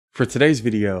For today's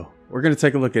video, we're going to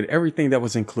take a look at everything that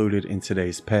was included in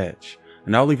today's patch.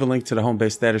 And I'll leave a link to the home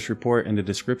base status report in the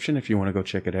description if you want to go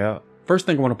check it out. First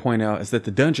thing I want to point out is that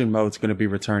the dungeon mode is going to be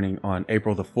returning on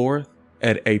April the 4th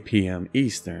at 8 p.m.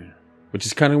 Eastern. Which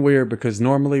is kind of weird because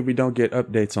normally we don't get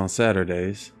updates on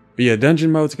Saturdays. But yeah,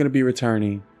 dungeon mode is going to be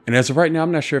returning. And as of right now,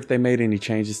 I'm not sure if they made any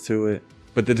changes to it.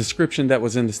 But the description that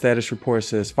was in the status report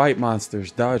says, fight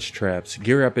monsters, dodge traps,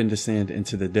 gear up and descend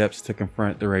into the depths to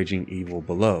confront the raging evil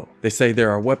below. They say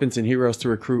there are weapons and heroes to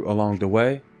recruit along the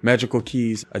way, magical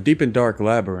keys, a deep and dark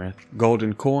labyrinth,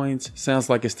 golden coins. Sounds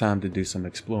like it's time to do some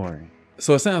exploring.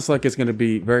 So it sounds like it's going to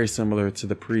be very similar to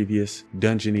the previous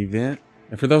dungeon event.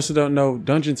 And for those who don't know,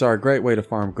 dungeons are a great way to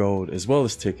farm gold as well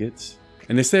as tickets.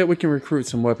 And they said we can recruit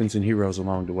some weapons and heroes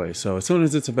along the way. So as soon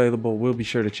as it's available, we'll be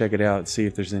sure to check it out and see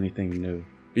if there's anything new.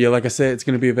 But yeah, like I said, it's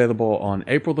going to be available on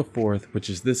April the 4th, which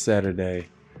is this Saturday.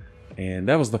 And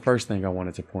that was the first thing I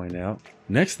wanted to point out.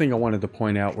 Next thing I wanted to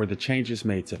point out were the changes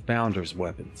made to Founders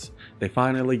weapons. They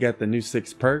finally got the new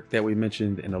 6 perk that we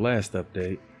mentioned in the last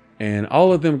update. And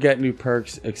all of them got new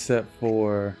perks except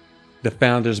for the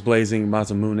Founders Blazing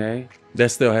Mazamune. That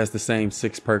still has the same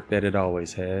 6 perk that it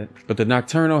always had. But the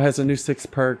Nocturno has a new 6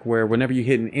 perk where whenever you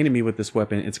hit an enemy with this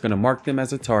weapon, it's going to mark them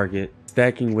as a target,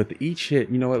 stacking with each hit.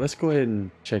 You know what, let's go ahead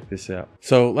and check this out.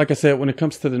 So like I said, when it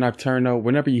comes to the Nocturno,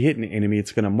 whenever you hit an enemy,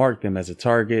 it's going to mark them as a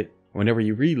target. Whenever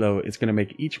you reload, it's going to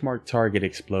make each marked target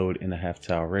explode in a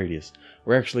half-tile radius.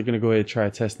 We're actually going to go ahead and try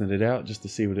testing it out just to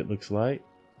see what it looks like.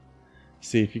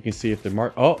 See if you can see if they're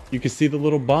marked. Oh, you can see the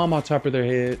little bomb on top of their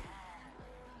head.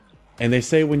 And they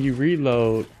say when you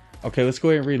reload, okay, let's go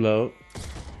ahead and reload.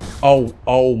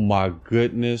 Oh my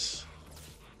goodness.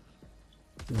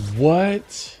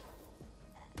 What?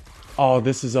 Oh,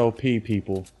 this is OP,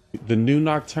 people. The new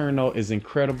Nocturno is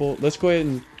incredible. Let's go ahead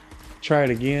and try it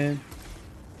again.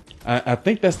 I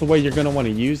think that's the way you're going to want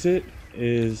to use it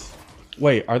is...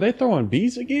 Wait, are they throwing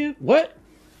bees again? What?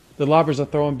 The lobbers are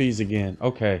throwing bees again.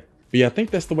 Okay. But yeah, I think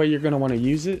that's the way you're going to want to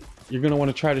use it. You're going to want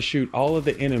to try to shoot all of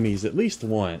the enemies at least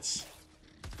once.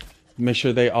 Make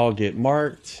sure they all get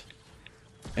marked.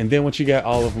 And then once you got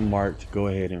all of them marked, go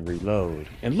ahead and reload.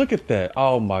 And look at that.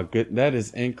 Oh my goodness, that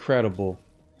is incredible.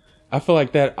 I feel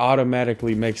like that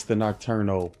automatically makes the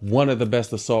Nocturno one of the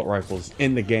best assault rifles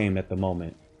in the game at the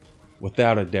moment.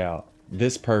 Without a doubt.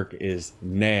 This perk is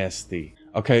nasty.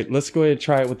 Okay, let's go ahead and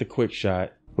try it with the quick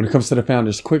shot. When it comes to the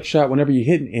Founder's quick shot, whenever you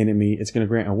hit an enemy, it's going to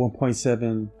grant a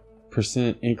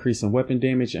 1.7% increase in weapon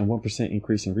damage and 1%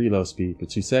 increase in reload speed for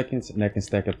 2 seconds, and that can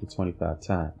stack up to 25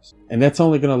 times. And that's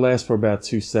only going to last for about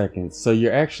 2 seconds, so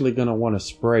you're actually going to want to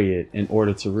spray it in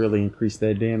order to really increase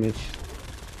that damage.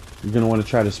 You're going to want to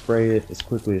try to spray it as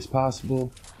quickly as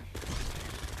possible.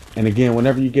 And again,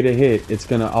 whenever you get a hit, it's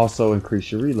going to also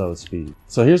increase your reload speed.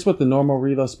 So here's what the normal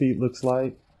reload speed looks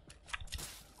like.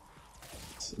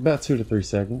 It's about 2 to 3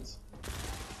 seconds.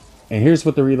 And here's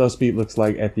what the reload speed looks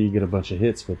like after you get a bunch of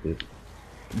hits with it.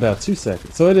 About 2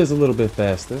 seconds. So it is a little bit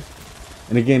faster.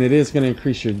 And again, it is going to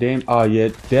increase your damage. Oh yeah,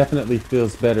 it definitely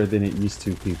feels better than it used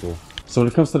to, people. So when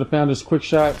it comes to the Founder's quick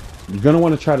shot, you're going to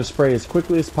want to try to spray as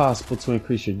quickly as possible to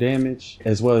increase your damage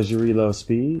as well as your reload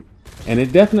speed. And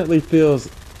it definitely feels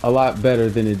a lot better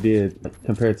than it did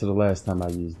compared to the last time I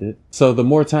used it. So the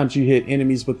more times you hit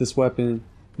enemies with this weapon,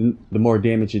 the more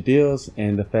damage it deals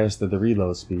and the faster the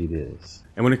reload speed is.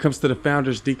 And when it comes to the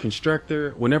Founder's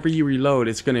Deconstructor, whenever you reload,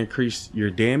 it's going to increase your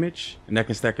damage, and that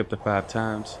can stack up to 5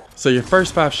 times. So your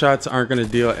first 5 shots aren't going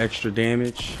to deal extra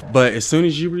damage, but as soon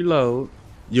as you reload,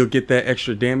 you'll get that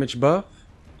extra damage buff.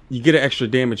 You get an extra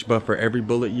damage buff for every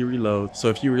bullet you reload. So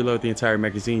if you reload the entire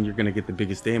magazine, you're going to get the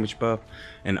biggest damage buff,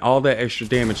 and all that extra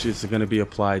damage is going to be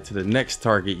applied to the next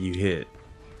target you hit.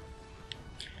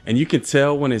 And you can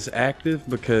tell when it's active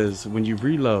because when you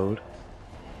reload,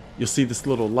 you'll see this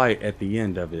little light at the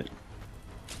end of it.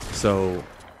 So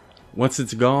once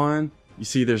it's gone, you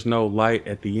see there's no light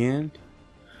at the end.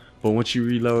 But once you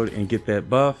reload and get that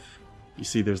buff, you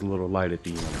see there's a little light at the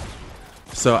end.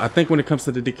 So I think when it comes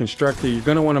to the Deconstructor, you're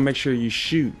going to want to make sure you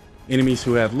shoot enemies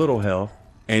who have little health.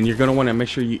 And you're going to want to make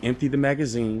sure you empty the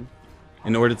magazine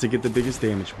in order to get the biggest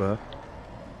damage buff.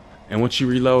 And once you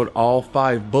reload all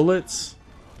 5 bullets,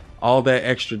 all that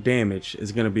extra damage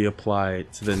is going to be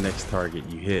applied to the next target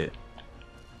you hit.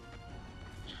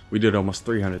 We did almost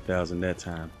 300,000 that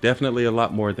time. Definitely a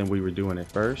lot more than we were doing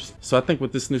at first. So I think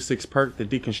with this new 6 perk, the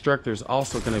Deconstructor is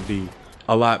also going to be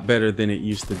a lot better than it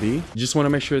used to be. You just want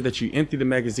to make sure that you empty the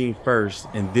magazine first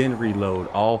and then reload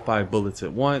all 5 bullets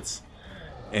at once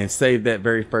and save that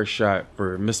very first shot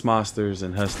for Miss Monsters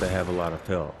and Hus that have a lot of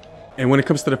health. And when it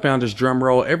comes to the Founder's drum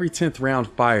roll, every 10th round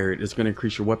fired is going to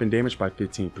increase your weapon damage by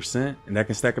 15%, and that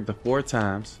can stack up to 4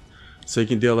 times. So you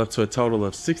can deal up to a total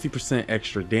of 60%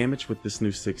 extra damage with this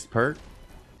new 6th perk,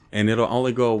 and it'll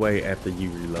only go away after you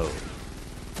reload.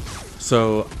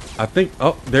 So I think,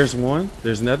 oh, there's one,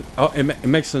 there's another. Oh, it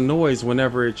makes a noise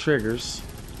whenever it triggers,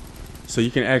 so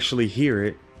you can actually hear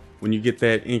it when you get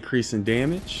that increase in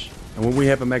damage. And when we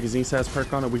have a magazine size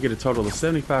perk on it, we get a total of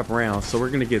 75 rounds. So we're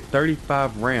going to get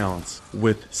 35 rounds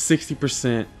with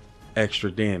 60% extra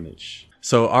damage.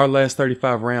 So our last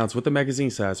 35 rounds with the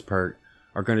magazine size perk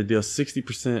are going to deal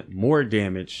 60% more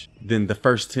damage than the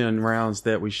first 10 rounds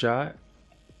that we shot.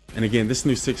 And again, this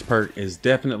new 6 perk is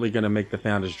definitely going to make the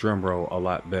Founders drum roll a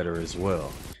lot better as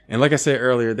well. And like I said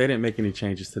earlier, they didn't make any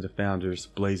changes to the Founders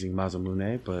Blazing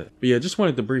Mazamune, but yeah, just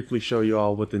wanted to briefly show you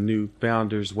all what the new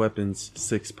Founders Weapons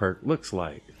 6 perk looks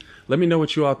like. Let me know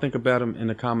what you all think about them in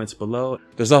the comments below.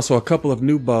 There's also a couple of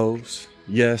new bows.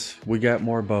 Yes, we got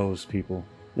more bows, people.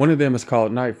 One of them is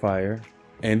called Nightfire,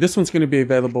 and this one's going to be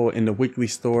available in the weekly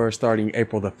store starting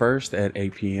April the 1st at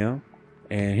 8 p.m.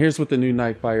 And here's what the new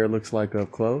Nightfire looks like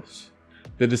up close.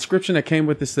 The description that came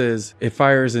with it says, it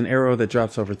fires an arrow that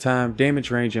drops over time,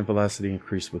 damage, range, and velocity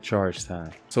increase with charge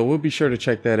time. So we'll be sure to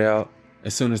check that out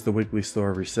as soon as the weekly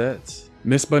store resets.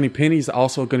 Miss Bunny Penny's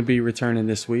also going to be returning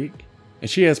this week, and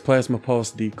she has Plasma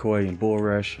Pulse, Decoy, and Bull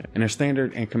Rush, and her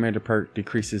standard and commander perk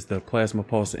decreases the Plasma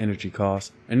Pulse energy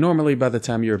cost, and normally by the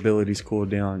time your abilities cool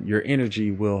down, your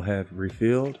energy will have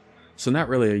refilled, so not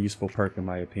really a useful perk in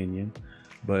my opinion.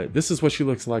 But this is what she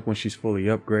looks like when she's fully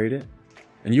upgraded,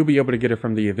 and you'll be able to get her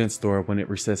from the event store when it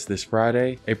resets this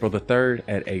Friday, April the 3rd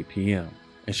at 8 p.m.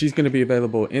 And she's going to be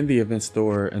available in the event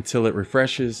store until it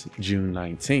refreshes June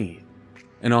 19th.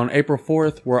 And on April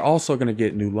 4th, we're also going to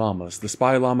get new llamas. The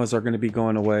spy llamas are going to be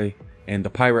going away, and the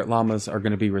pirate llamas are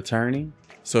going to be returning.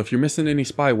 So if you're missing any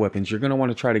spy weapons, you're going to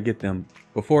want to try to get them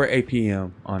before 8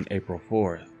 p.m. on April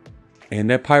 4th. And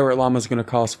that pirate llama is going to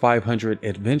cost 500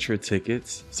 adventure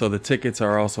tickets, so the tickets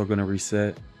are also going to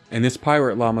reset. And this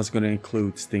pirate llama is going to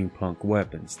include steampunk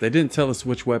weapons. They didn't tell us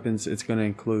which weapons it's going to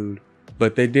include,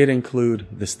 but they did include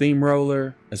the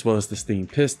steamroller, as well as the steam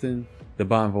piston, the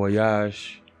bon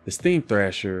voyage, the steam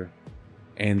thrasher,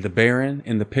 and the baron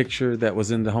in the picture that was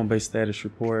in the home base status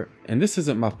report. And this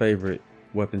isn't my favorite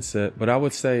weapon set, but I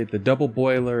would say the double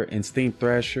boiler and steam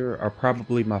thrasher are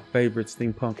probably my favorite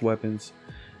steampunk weapons.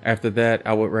 After that,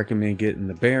 I would recommend getting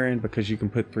the baron because you can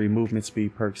put 3 movement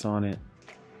speed perks on it.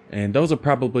 And those are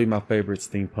probably my favorite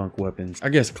steampunk weapons. I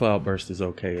guess Cloudburst is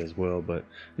okay as well, but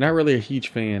not really a huge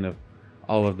fan of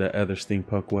all of the other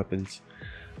steampunk weapons.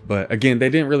 But again, they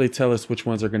didn't really tell us which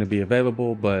ones are going to be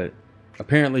available, but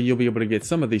apparently you'll be able to get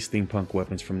some of these steampunk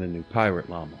weapons from the new pirate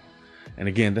llama. And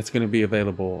again, that's going to be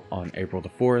available on April the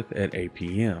 4th at 8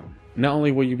 p.m. Not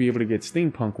only will you be able to get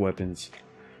steampunk weapons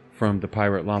from the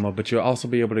pirate llama, but you'll also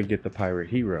be able to get the pirate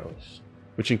heroes,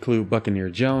 which include Buccaneer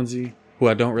Jonesy, who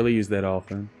I don't really use that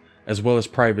often, as well as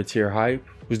Privateer Hype,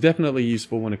 who's definitely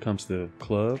useful when it comes to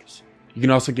clubs. You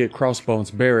can also get Crossbones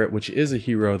Barrett, which is a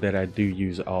hero that I do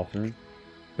use often,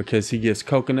 because he gives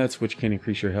coconuts, which can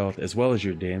increase your health as well as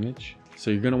your damage.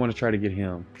 So you're going to want to try to get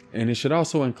him. And it should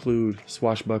also include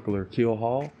Swashbuckler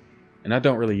Keelhaul, and I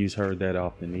don't really use her that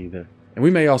often either. And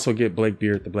we may also get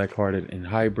Blakebeard the Blackhearted in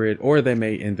Hybrid, or they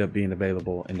may end up being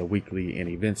available in the weekly and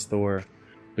event store.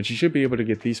 But you should be able to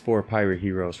get these 4 pirate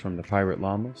heroes from the pirate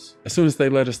llamas. As soon as they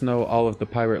let us know all of the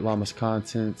pirate llamas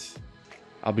contents,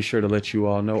 I'll be sure to let you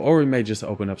all know, or we may just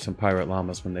open up some pirate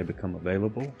llamas when they become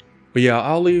available. But yeah,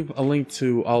 I'll leave a link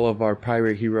to all of our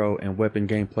pirate hero and weapon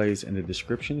gameplays in the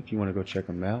description if you want to go check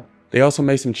them out. They also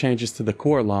made some changes to the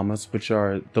core llamas, which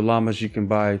are the llamas you can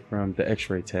buy from the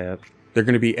X-Ray tab. They're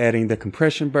going to be adding the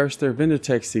Compression Burster,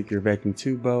 Vendotech Seeker Vacuum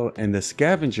Tube Bow, and the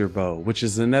Scavenger Bow, which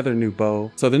is another new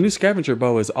bow. So the new Scavenger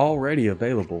Bow is already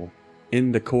available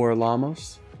in the core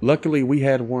llamas. Luckily, we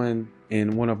had one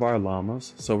in one of our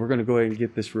llamas, so we're going to go ahead and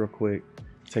get this real quick,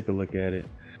 take a look at it.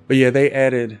 But yeah, they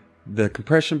added the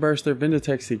Compression Burster,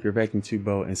 Vendotech Seeker Vacuum Tube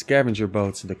Bow, and Scavenger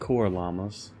Bow to the core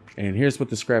llamas. And here's what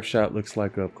the scrap shot looks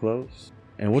like up close.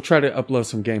 And we'll try to upload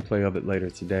some gameplay of it later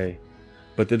today.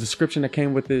 But the description that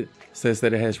came with it says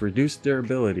that it has reduced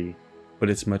durability, but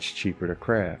it's much cheaper to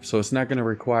craft. So it's not going to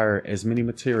require as many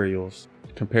materials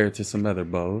compared to some other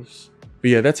bows. But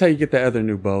yeah, that's how you get the other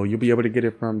new bow. You'll be able to get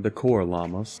it from the core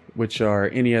llamas, which are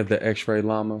any of the X-Ray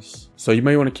llamas. So you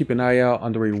may want to keep an eye out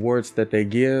on the rewards that they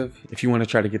give if you want to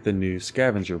try to get the new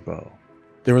Scavenger Bow.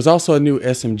 There was also a new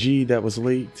SMG that was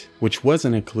leaked, which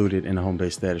wasn't included in the home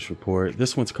base status report.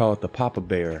 This one's called the Papa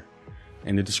Bear.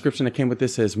 And the description that came with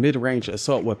this says mid-range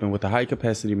assault weapon with a high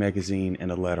capacity magazine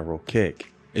and a lateral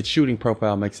kick. Its shooting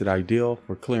profile makes it ideal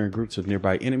for clearing groups of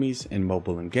nearby enemies and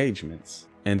mobile engagements.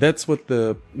 And that's what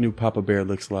the new Papa Bear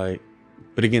looks like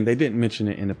But again, they didn't mention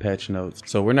it in the patch notes,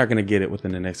 so we're not going to get it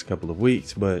within the next couple of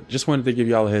weeks, but just wanted to give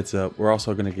y'all a heads up. We're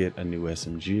also going to get a new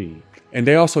SMG. And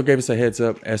they also gave us a heads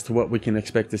up as to what we can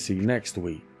expect to see next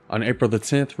week. On April the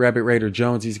 10th, Rabbit Raider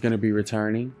Jonesy's going to be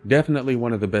returning. Definitely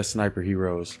one of the best sniper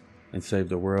heroes in Save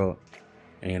the World,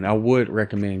 and I would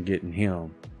recommend getting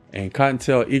him. And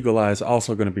Cottontail Eagle Eye is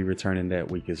also going to be returning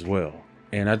that week as well.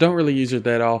 And I don't really use her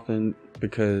that often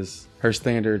because her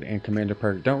standard and commander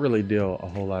perk don't really deal a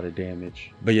whole lot of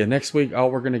damage. But yeah, next week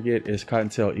all we're going to get is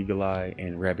Cottontail Eagle Eye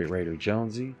and Rabbit Raider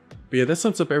Jonesy. But yeah, that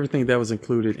sums up everything that was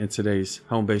included in today's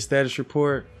home base status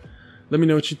report. Let me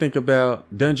know what you think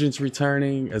about dungeons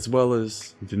returning as well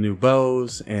as the new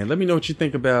bows, and let me know what you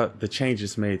think about the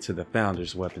changes made to the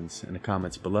founders weapons in the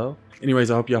comments below.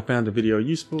 Anyways, I hope y'all found the video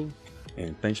useful,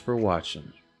 and thanks for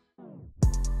watching.